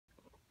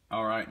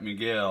All right,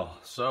 Miguel.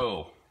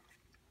 So,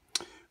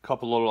 a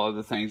couple little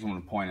other things I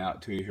want to point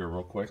out to you here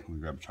real quick. Let me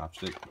grab a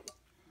chopstick.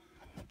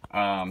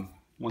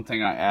 One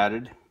thing I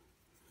added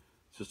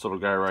is this little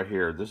guy right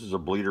here. This is a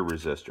bleeder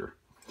resistor.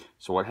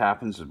 So what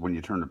happens is when you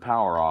turn the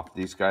power off,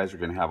 these guys are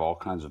going to have all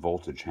kinds of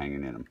voltage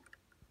hanging in them,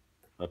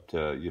 up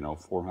to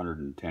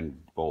 410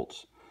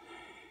 volts.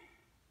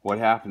 What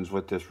happens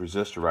with this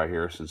resistor right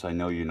here, since I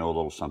know you know a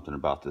little something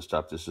about this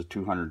stuff, this is a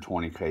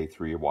 220K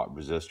 3-watt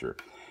resistor.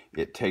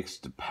 It takes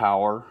the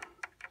power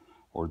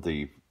or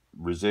the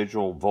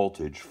residual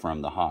voltage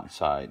from the hot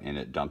side and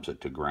it dumps it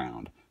to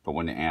ground. But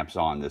when the amp's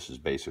on, this is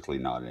basically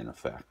not in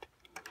effect.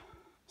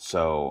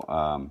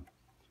 So,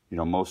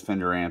 most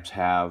Fender amps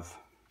have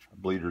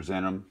bleeders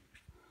in them,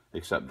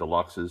 except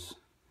Deluxes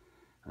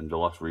and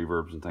Deluxe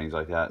Reverbs and things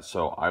like that.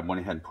 So I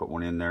went ahead and put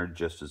one in there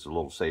just as a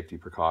little safety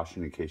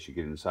precaution in case you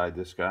get inside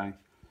this guy.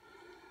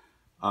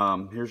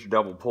 Here's your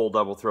double pull,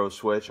 double throw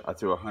switch. I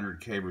threw a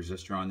 100K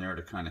resistor on there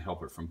to kind of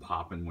help it from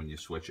popping when you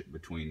switch it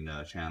between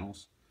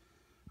channels.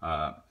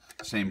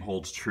 Same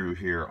holds true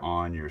here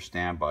on your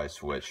standby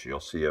switch. You'll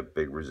see a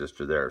big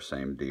resistor there,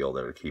 same deal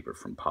there to keep it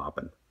from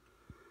popping.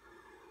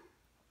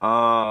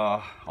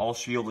 All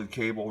shielded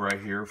cable right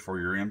here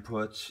for your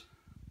inputs.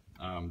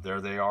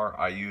 There they are.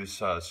 I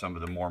use some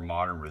of the more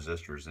modern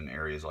resistors in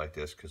areas like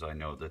this because I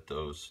know that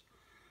those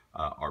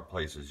are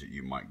places that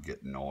you might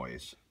get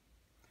noise.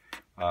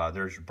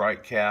 There's your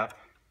bright cap,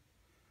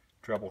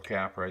 treble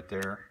cap right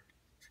there.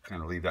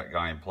 Kind of leave that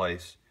guy in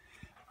place.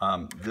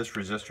 This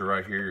resistor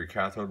right here, your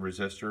cathode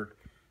resistor,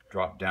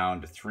 dropped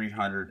down to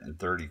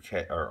 330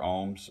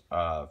 ohms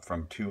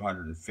from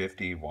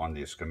 250 on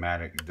the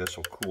schematic. This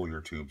will cool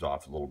your tubes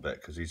off a little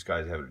bit because these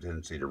guys have a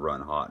tendency to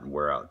run hot and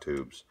wear out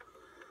tubes.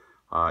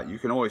 You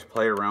can always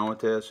play around with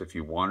this. If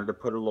you wanted to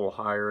put a little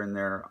higher in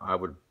there, I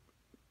would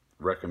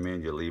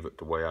recommend you leave it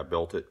the way I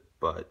built it,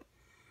 but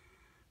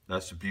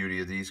that's the beauty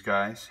of these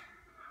guys.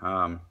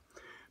 But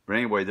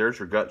anyway, there's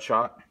your gut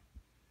shot.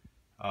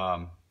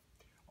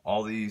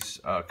 All these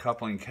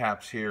coupling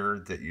caps here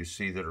that you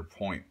see that are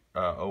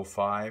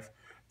 0.05,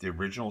 the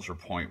originals are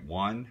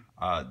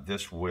 0.1.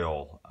 This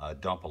will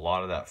dump a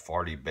lot of that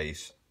farty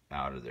bass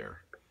out of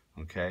there,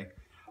 okay?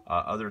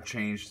 Other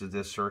change to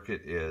this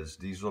circuit is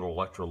these little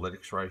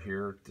electrolytics right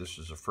here. This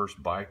is a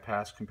first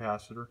bypass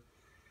capacitor.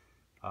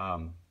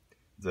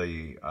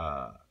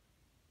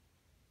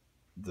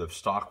 The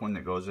stock one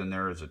that goes in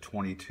there is a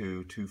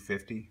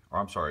 22,250, or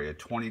I'm sorry, a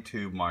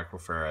 22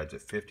 microfarads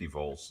at 50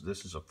 volts.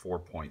 This is a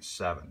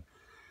 4.7.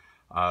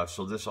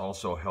 So this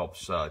also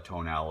helps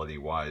tonality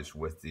wise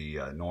with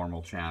the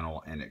normal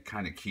channel, and it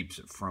kind of keeps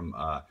it from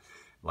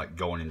like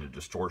going into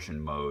distortion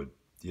mode,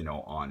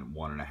 on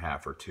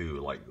 1.5 or 2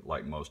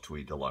 like most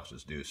Tweed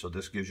Deluxes do. So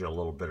this gives you a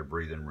little bit of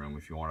breathing room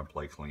if you want to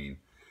play clean.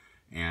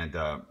 And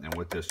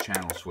with this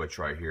channel switch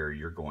right here,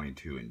 you're going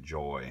to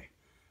enjoy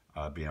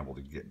being able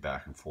to get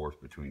back and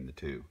forth between the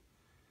two.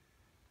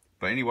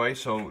 But anyway,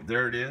 so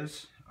there it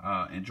is.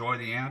 Enjoy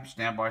the amp.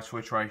 Standby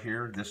switch right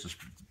here. This is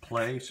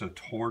play, so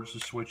towards the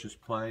switch is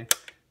play.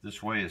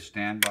 This way is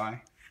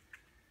standby.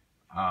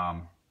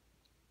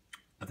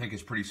 I think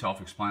it's pretty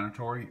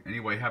self-explanatory.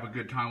 Anyway, have a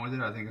good time with it.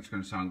 I think it's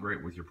going to sound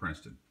great with your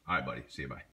Princeton. All right, buddy. See you. Bye.